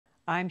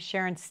I'm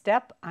Sharon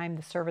Stepp. I'm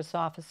the service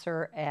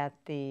officer at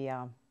the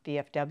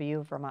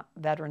VFW, Vermont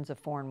Veterans of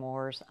Foreign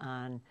Wars,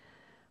 on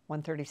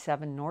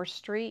 137 North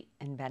Street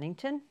in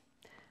Bennington.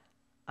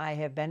 I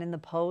have been in the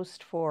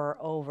post for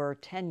over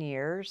 10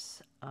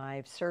 years.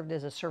 I've served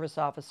as a service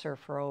officer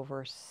for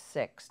over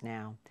 6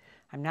 now.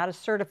 I'm not a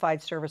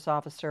certified service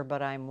officer,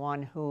 but I'm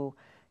one who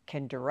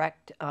can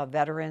direct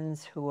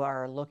veterans who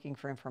are looking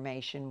for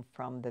information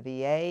from the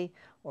VA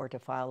or to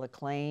file a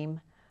claim.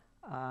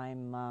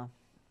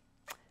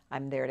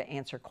 I'm there to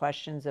answer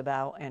questions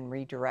about and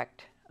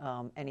redirect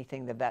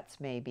anything the vets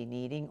may be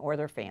needing or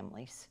their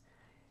families.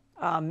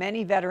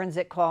 Many veterans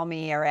that call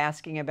me are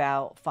asking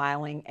about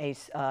filing a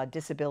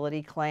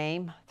disability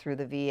claim through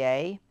the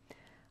VA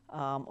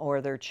or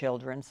their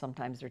children.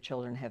 Sometimes their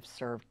children have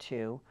served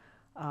too.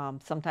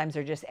 Sometimes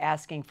they're just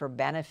asking for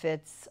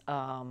benefits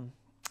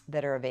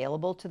that are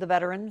available to the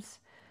veterans,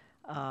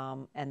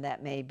 and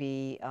that may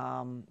be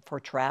for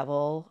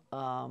travel,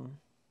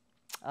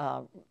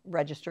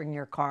 registering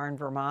your car in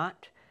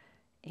Vermont,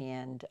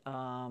 and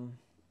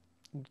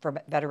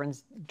for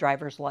veterans'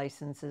 driver's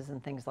licenses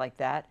and things like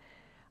that.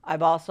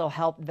 I've also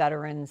helped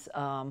veterans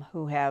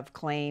who have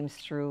claims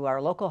through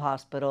our local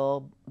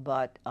hospital,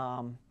 but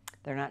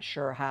they're not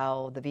sure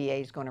how the VA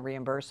is going to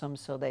reimburse them,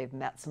 so they've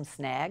met some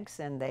snags,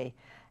 and they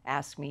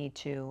asked me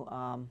to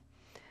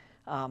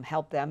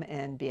help them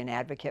and be an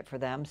advocate for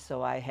them,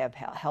 so I have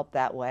helped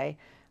that way.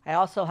 I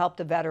also helped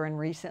a veteran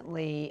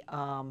recently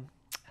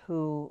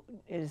who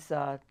is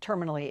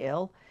terminally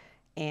ill,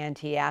 and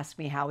he asked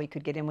me how he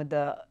could get in with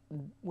the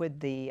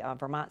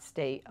Vermont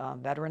State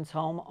Veterans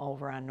Home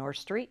over on North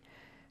Street,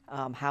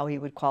 how he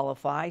would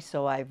qualify.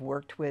 So I've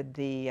worked with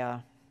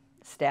the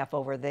staff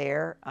over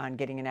there on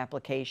getting an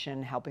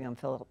application, helping him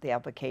fill out the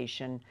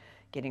application,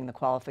 getting the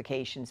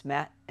qualifications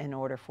met in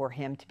order for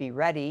him to be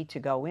ready to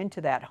go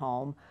into that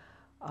home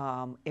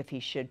if he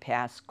should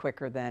pass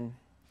quicker than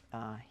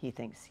he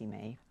thinks he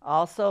may.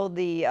 Also,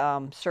 the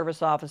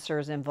service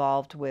officers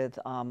involved with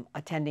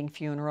attending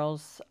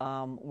funerals.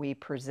 We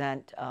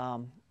present a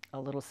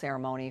little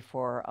ceremony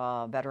for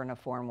a veteran of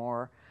foreign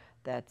war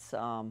that's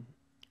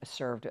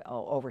served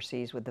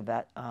overseas with the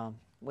vet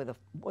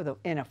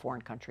in a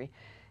foreign country,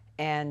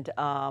 and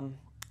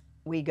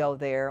we go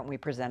there and we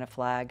present a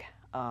flag,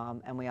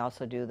 and we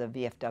also do the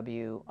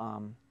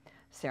VFW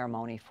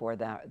ceremony for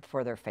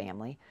their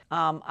family.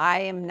 I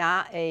am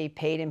not a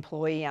paid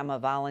employee. I'm a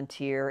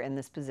volunteer in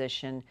this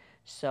position,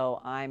 so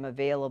I'm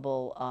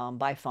available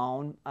by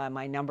phone.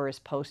 My number is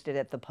posted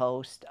at the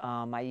post.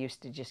 I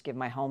used to just give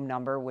my home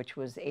number, which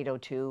was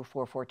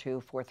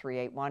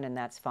 802-442-4381, and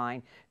that's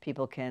fine.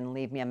 People can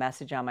leave me a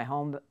message on my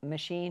home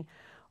machine,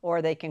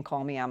 or they can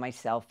call me on my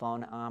cell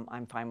phone.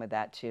 I'm fine with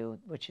that too,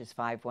 which is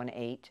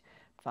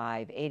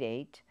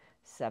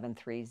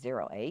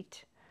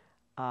 518-588-7308.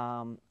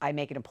 I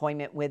make an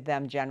appointment with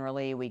them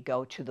generally. We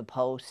go to the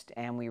post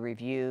and we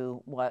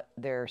review what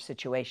their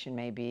situation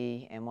may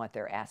be and what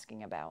they're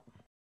asking about.